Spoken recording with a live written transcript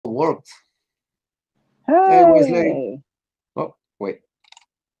worked. Hey, Wesley. Hey, Oh, wait.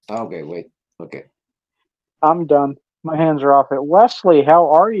 Okay, wait. Okay. I'm done. My hands are off it. Wesley,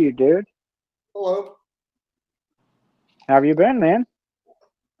 how are you, dude? Hello. How have you been, man?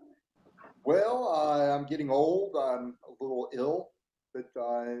 Well, I'm getting old. I'm a little ill, but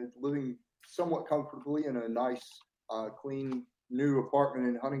living somewhat comfortably in a nice, clean, new apartment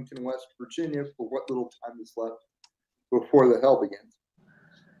in Huntington, West Virginia for what little time is left before the hell begins.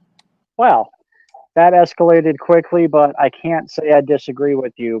 Well, that escalated quickly, but I can't say I disagree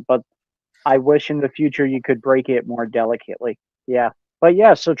with you. But I wish in the future you could break it more delicately. Yeah. But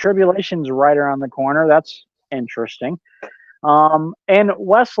yeah, so tribulation's right around the corner. That's interesting. And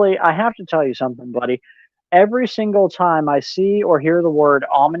Wesley, I have to tell you something, buddy. Every single time I see or hear the word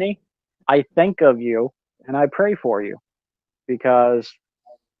Omni, I think of you and I pray for you because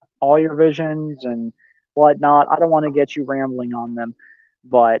all your visions and whatnot. I don't want to get you rambling on them,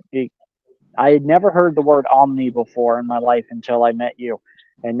 but I had never heard the word Omni before in my life until I met you,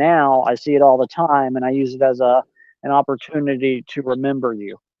 and now I see it all the time, and I use it as a an opportunity to remember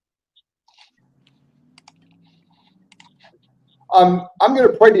you. I'm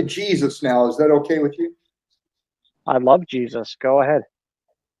going to pray to Jesus now. Is that okay with you? I love Jesus. Go ahead.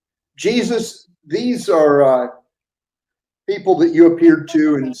 Jesus, these are people that you appeared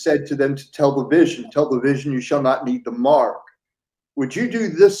to and said to them to tell the vision. Tell the vision, you shall not need the mark. Would you do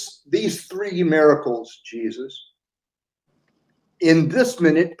these three miracles, Jesus? In this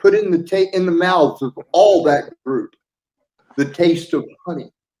minute, put in the mouths of all that group the taste of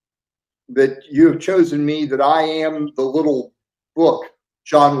honey. That you have chosen me, that I am the little book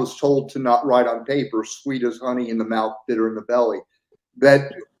John was told to not write on paper, sweet as honey in the mouth, bitter in the belly.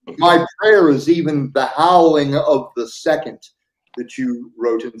 That my prayer is even the howling of the second that you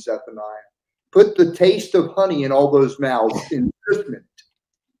wrote in Zephaniah. Put the taste of honey in all those mouths in this minute.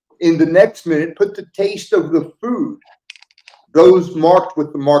 In the next minute, put the taste of the food, those marked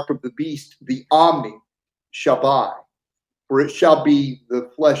with the mark of the beast, the Omni, shall buy, for it shall be the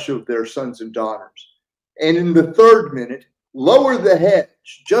flesh of their sons and daughters. And in the third minute, lower the hedge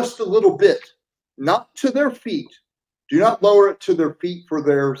just a little bit, not to their feet. Do not lower it to their feet, for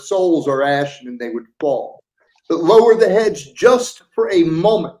their souls are ashen and they would fall. But lower the hedge just for a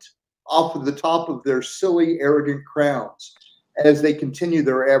moment off of the top of their silly, arrogant crowns as they continue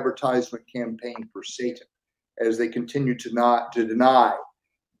their advertisement campaign for Satan, as they continue to deny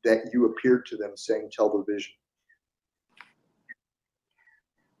that you appeared to them saying, tell the vision.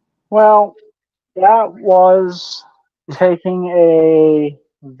 Well, that was taking a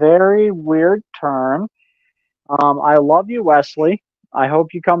very weird turn. I love you, Wesley. I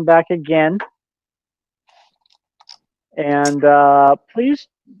hope you come back again. And please,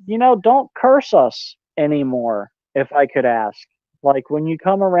 don't curse us anymore, if I could ask. Like when you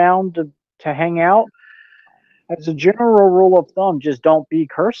come around to hang out, as a general rule of thumb, just don't be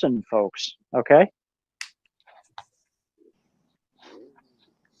cursing folks, okay?